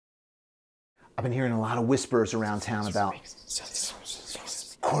I've been hearing a lot of whispers around town about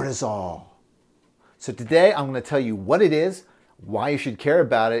cortisol. So today I'm going to tell you what it is, why you should care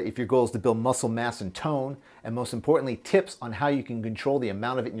about it if your goal is to build muscle mass and tone, and most importantly, tips on how you can control the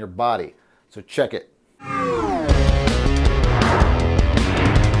amount of it in your body. So check it.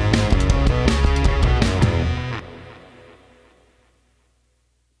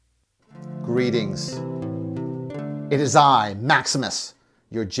 Greetings. It is I, Maximus,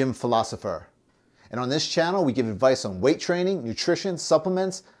 your gym philosopher. And on this channel, we give advice on weight training, nutrition,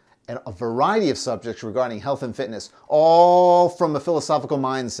 supplements, and a variety of subjects regarding health and fitness, all from a philosophical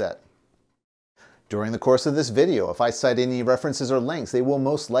mindset. During the course of this video, if I cite any references or links, they will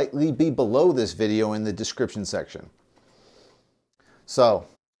most likely be below this video in the description section. So,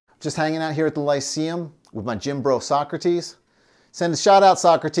 just hanging out here at the Lyceum with my gym bro Socrates. Send a shout out,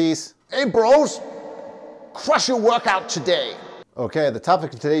 Socrates. Hey bros, crush your workout today. Okay, the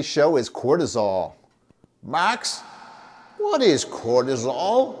topic of today's show is cortisol. Max, what is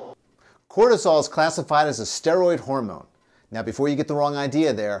cortisol? Cortisol is classified as a steroid hormone. Now, before you get the wrong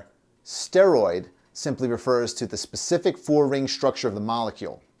idea there, steroid simply refers to the specific four-ring structure of the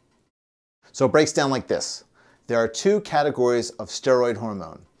molecule. So it breaks down like this. There are two categories of steroid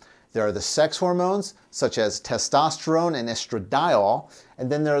hormone. There are the sex hormones, such as testosterone and estradiol,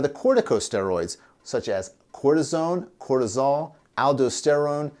 and then there are the corticosteroids, such as cortisone, cortisol,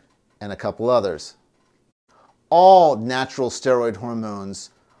 aldosterone, and a couple others. All natural steroid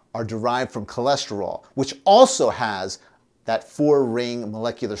hormones are derived from cholesterol, which also has that four-ring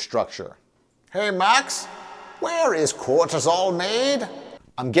molecular structure. Hey Max, where is cortisol made?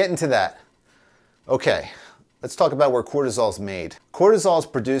 I'm getting to that. Okay, let's talk about where cortisol is made. Cortisol is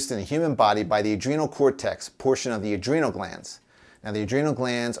produced in the human body by the adrenal cortex portion of the adrenal glands. Now, the adrenal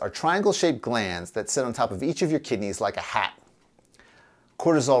glands are triangle-shaped glands that sit on top of each of your kidneys like a hat.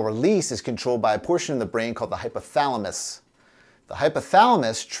 Cortisol release is controlled by a portion of the brain called the hypothalamus. The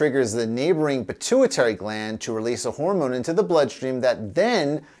hypothalamus triggers the neighboring pituitary gland to release a hormone into the bloodstream that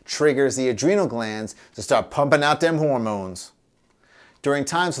then triggers the adrenal glands to start pumping out them hormones. During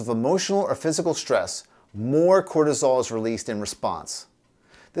times of emotional or physical stress, more cortisol is released in response.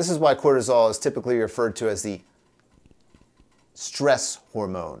 This is why cortisol is typically referred to as the stress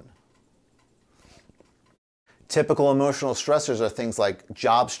hormone. Typical emotional stressors are things like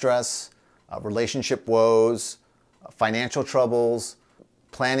job stress, relationship woes, financial troubles,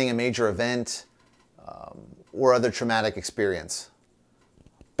 planning a major event, or other traumatic experience.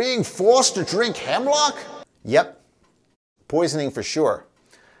 Being forced to drink hemlock? Yep, poisoning for sure.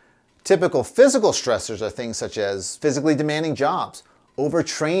 Typical physical stressors are things such as physically demanding jobs,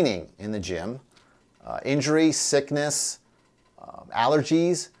 overtraining in the gym, injury, sickness,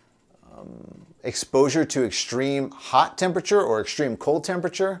 allergies, exposure to extreme hot temperature or extreme cold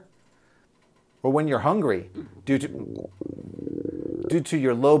temperature, or when you're hungry due to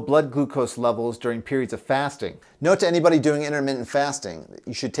your low blood glucose levels during periods of fasting. Note to anybody doing intermittent fasting,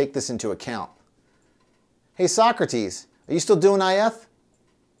 you should take this into account. Hey Socrates, are you still doing IF?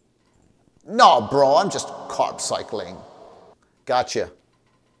 No bro, I'm just carb cycling. Gotcha.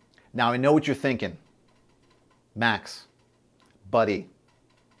 Now I know what you're thinking. Max, buddy,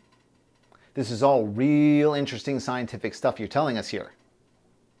 this is all real interesting scientific stuff you're telling us here.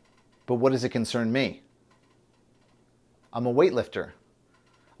 But what does it concern me? I'm a weightlifter.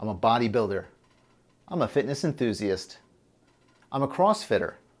 I'm a bodybuilder. I'm a fitness enthusiast. I'm a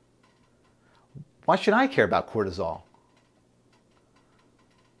CrossFitter. Why should I care about cortisol?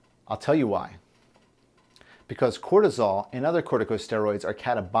 I'll tell you why. Because cortisol and other corticosteroids are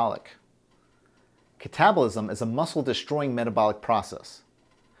catabolic. Catabolism is a muscle-destroying metabolic process,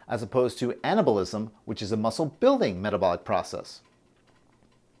 as opposed to anabolism, which is a muscle-building metabolic process.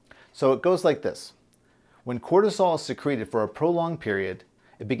 So it goes like this. When cortisol is secreted for a prolonged period,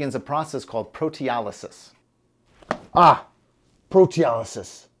 it begins a process called proteolysis.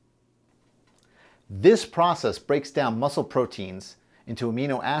 Proteolysis. This process breaks down muscle proteins into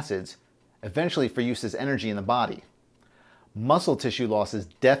amino acids, eventually for use as energy in the body. Muscle tissue loss is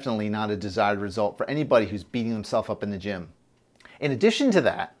definitely not a desired result for anybody who's beating themselves up in the gym. In addition to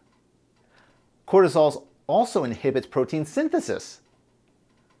that, cortisol also inhibits protein synthesis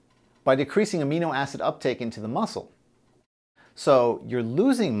by decreasing amino acid uptake into the muscle. So you're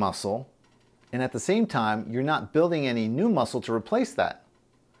losing muscle, and at the same time, you're not building any new muscle to replace that.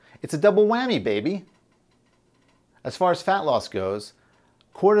 It's a double whammy, baby. As far as fat loss goes,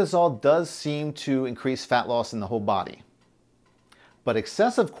 cortisol does seem to increase fat loss in the whole body. But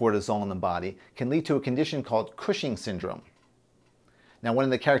excessive cortisol in the body can lead to a condition called Cushing syndrome. Now, one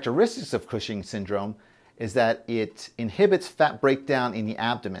of the characteristics of Cushing syndrome is that it inhibits fat breakdown in the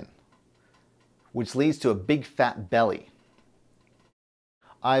abdomen. which leads to a big fat belly.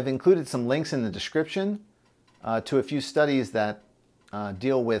 I've included some links in the description to a few studies that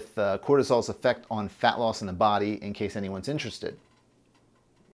deal with cortisol's effect on fat loss in the body, in case anyone's interested.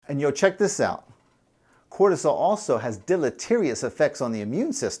 And check this out. Cortisol also has deleterious effects on the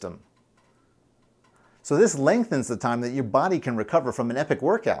immune system. So this lengthens the time that your body can recover from an epic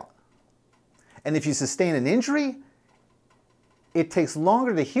workout. And if you sustain an injury, it takes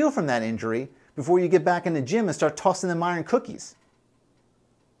longer to heal from that injury before you get back in the gym and start tossing them iron cookies.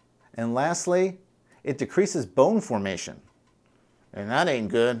 And lastly, it decreases bone formation. And that ain't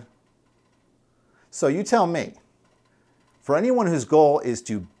good. So you tell me, for anyone whose goal is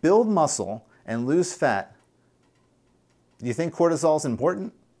to build muscle and lose fat, do you think cortisol is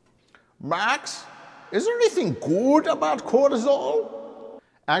important? Max, is there anything good about cortisol?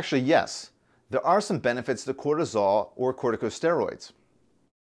 Actually, yes. There are some benefits to cortisol or corticosteroids.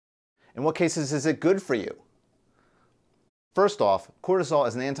 In what cases is it good for you? First off, cortisol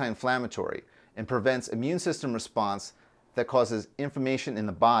is an anti-inflammatory and prevents immune system response that causes inflammation in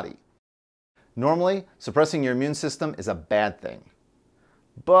the body. Normally, suppressing your immune system is a bad thing.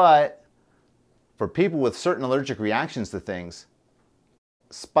 But for people with certain allergic reactions to things,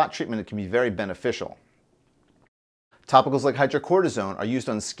 spot treatment can be very beneficial. Topicals like hydrocortisone are used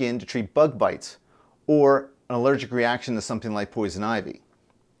on skin to treat bug bites or an allergic reaction to something like poison ivy.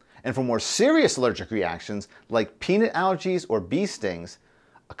 And for more serious allergic reactions like peanut allergies or bee stings,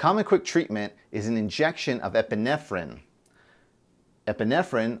 a common quick treatment is an injection of epinephrine.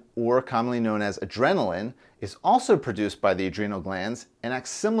 Epinephrine, or commonly known as adrenaline, is also produced by the adrenal glands and acts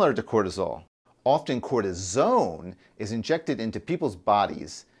similar to cortisol. Often cortisone is injected into people's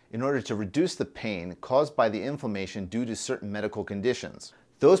bodies in order to reduce the pain caused by the inflammation due to certain medical conditions.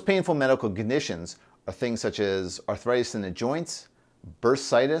 Those painful medical conditions are things such as arthritis in the joints,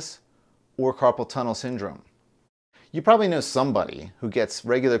 bursitis, or carpal tunnel syndrome. You probably know somebody who gets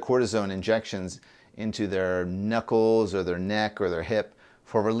regular cortisone injections into their knuckles or their neck or their hip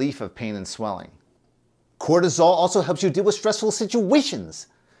for relief of pain and swelling. Cortisol also helps you deal with stressful situations.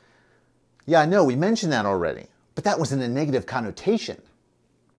 Yeah, I know, we mentioned that already. But that was in a negative connotation.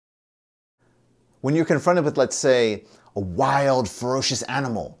 When you're confronted with, let's say, a wild, ferocious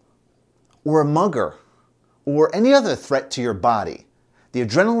animal, or a mugger, or any other threat to your body, the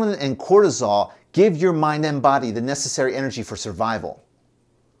adrenaline and cortisol give your mind and body the necessary energy for survival.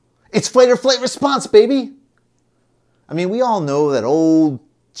 It's fight or flight response, baby! I mean, we all know that old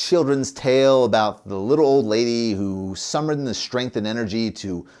children's tale about the little old lady who summoned the strength and energy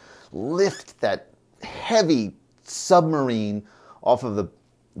to lift that heavy submarine off of the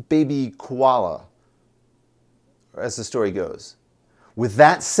baby koala, as the story goes. With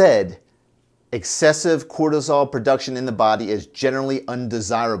that said, excessive cortisol production in the body is generally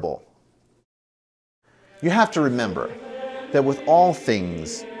undesirable. You have to remember that with all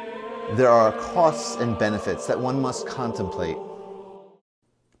things, there are costs and benefits that one must contemplate.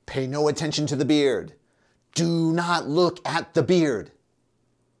 Pay no attention to the beard. Do not look at the beard.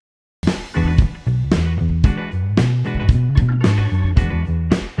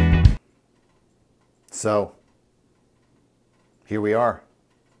 So, here we are.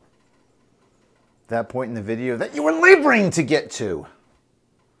 That point in the video that you were laboring to get to,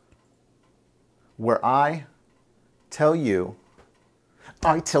 where I tell you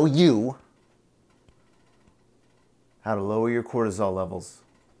how to lower your cortisol levels.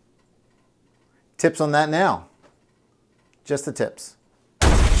 Tips on that now. Just the tips.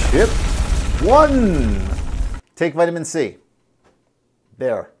 Tip 1. Take vitamin C.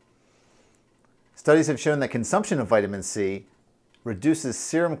 There. Studies have shown that consumption of vitamin C reduces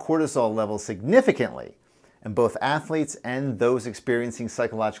serum cortisol levels significantly in both athletes and those experiencing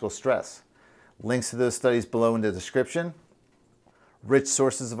psychological stress. Links to those studies below in the description. Rich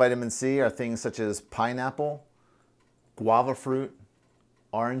sources of vitamin C are things such as pineapple, guava fruit,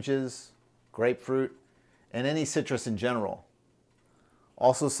 oranges, grapefruit, and any citrus in general.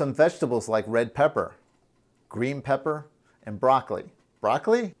 Also some vegetables like red pepper, green pepper, and broccoli.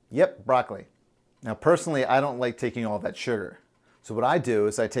 Broccoli? Yep, broccoli. Now personally, I don't like taking all that sugar. So what I do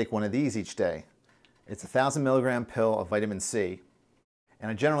is I take one of these each day. It's a 1,000 milligram pill of vitamin C.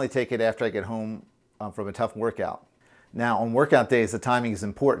 And I generally take it after I get home from a tough workout. Now on workout days, the timing is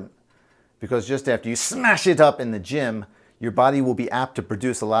important because just after you smash it up in the gym, your body will be apt to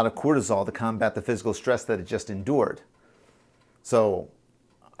produce a lot of cortisol to combat the physical stress that it just endured. So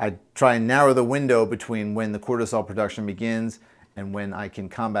I try and narrow the window between when the cortisol production begins and when I can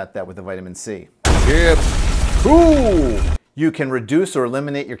combat that with the vitamin C. Tip 2. You can reduce or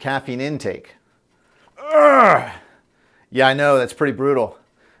eliminate your caffeine intake. Ugh. Yeah, I know, that's pretty brutal.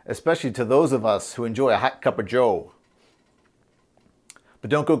 especially to those of us who enjoy a hot cup of joe. But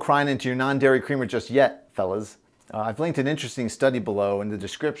don't go crying into your non-dairy creamer just yet, fellas. I've linked an interesting study below in the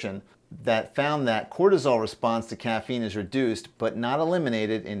description that found that cortisol response to caffeine is reduced but not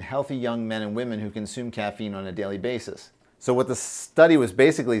eliminated in healthy young men and women who consume caffeine on a daily basis. So what the study was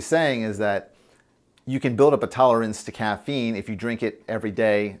basically saying is that you can build up a tolerance to caffeine if you drink it every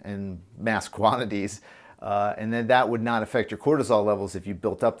day in mass quantities, and then that would not affect your cortisol levels if you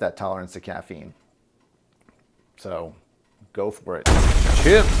built up that tolerance to caffeine. So go for it.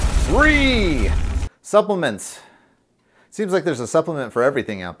 Tip 3, supplements. Seems like there's a supplement for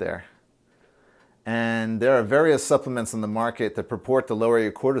everything out there. And there are various supplements on the market that purport to lower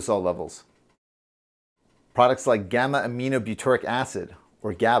your cortisol levels. Products like gamma-aminobutyric acid,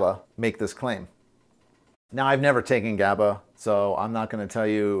 or GABA, make this claim. Now, I've never taken GABA, so I'm not going to tell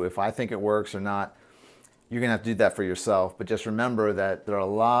you if I think it works or not. You're going to have to do that for yourself. But just remember that there are a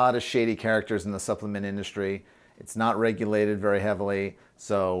lot of shady characters in the supplement industry. It's not regulated very heavily,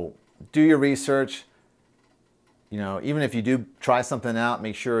 so do your research. You know, even if you do try something out,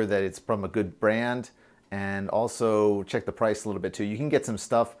 make sure that it's from a good brand, and also check the price a little bit too. You can get some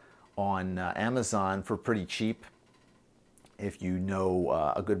stuff on Amazon for pretty cheap if you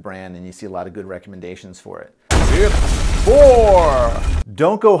know a good brand and you see a lot of good recommendations for it. Tip 4,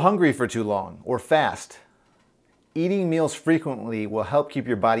 don't go hungry for too long or fast. Eating meals frequently will help keep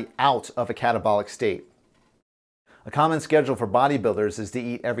your body out of a catabolic state. A common schedule for bodybuilders is to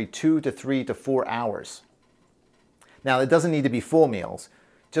eat every 2 to 3 to 4 hours. Now, it doesn't need to be full meals,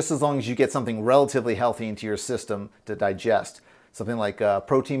 just as long as you get something relatively healthy into your system to digest. Something like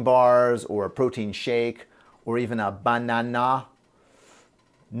protein bars or a protein shake or even a banana.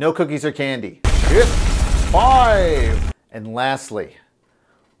 No cookies or candy. Tip 5. And lastly,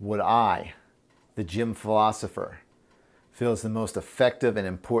 what I, the gym philosopher, feel is the most effective and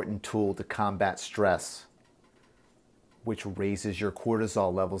important tool to combat stress, which raises your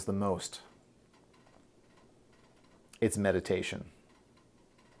cortisol levels the most. It's meditation.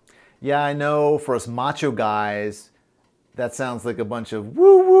 Yeah, I know for us macho guys, that sounds like a bunch of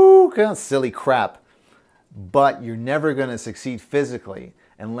woo-woo kind of silly crap, but you're never going to succeed physically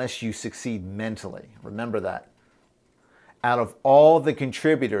unless you succeed mentally. Remember that. Out of all the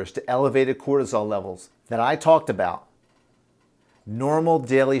contributors to elevated cortisol levels that I talked about, normal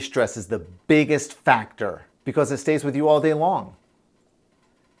daily stress is the biggest factor because it stays with you all day long.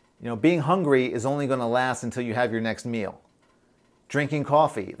 You know, being hungry is only going to last until you have your next meal. Drinking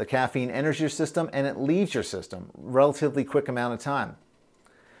coffee, the caffeine enters your system and it leaves your system relatively quick amount of time.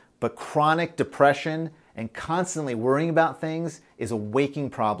 But chronic depression and constantly worrying about things is a waking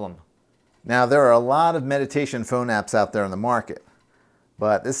problem. Now, there are a lot of meditation phone apps out there on the market,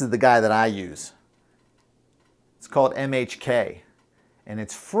 but this is the guy that I use. It's called MHK, and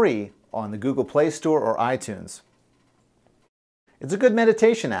it's free on the Google Play Store or iTunes. It's a good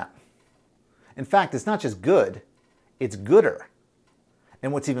meditation app. In fact, it's not just good, it's gooder.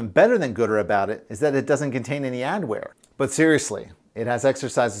 And what's even better than gooder about it is that it doesn't contain any adware. But seriously, it has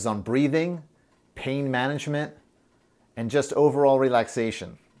exercises on breathing, pain management, and just overall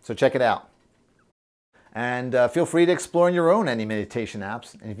relaxation. So check it out. And feel free to explore on your own any meditation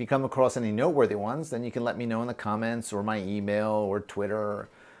apps. And if you come across any noteworthy ones, then you can let me know in the comments or my email or Twitter or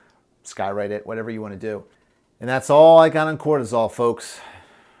Skywrite it, whatever you want to do. And that's all I got on cortisol, folks,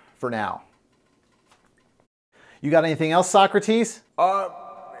 for now. You got anything else, Socrates?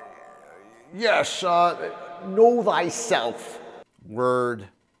 Yes, know thyself. Word.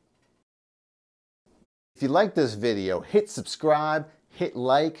 If you like this video, hit subscribe, hit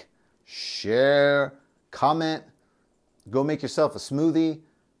like, share, comment, go make yourself a smoothie.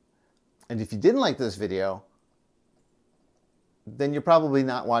 And if you didn't like this video, then you're probably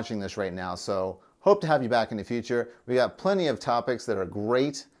not watching this right now. So hope to have you back in the future. We got plenty of topics that are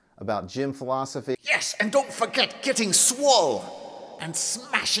great about gym philosophy. Yes, and don't forget getting swole and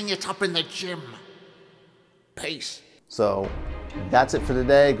smashing it up in the gym. Peace. So that's it for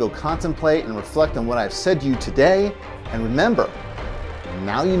today. Go contemplate and reflect on what I've said to you today. And remember,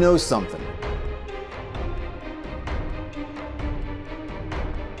 now you know something.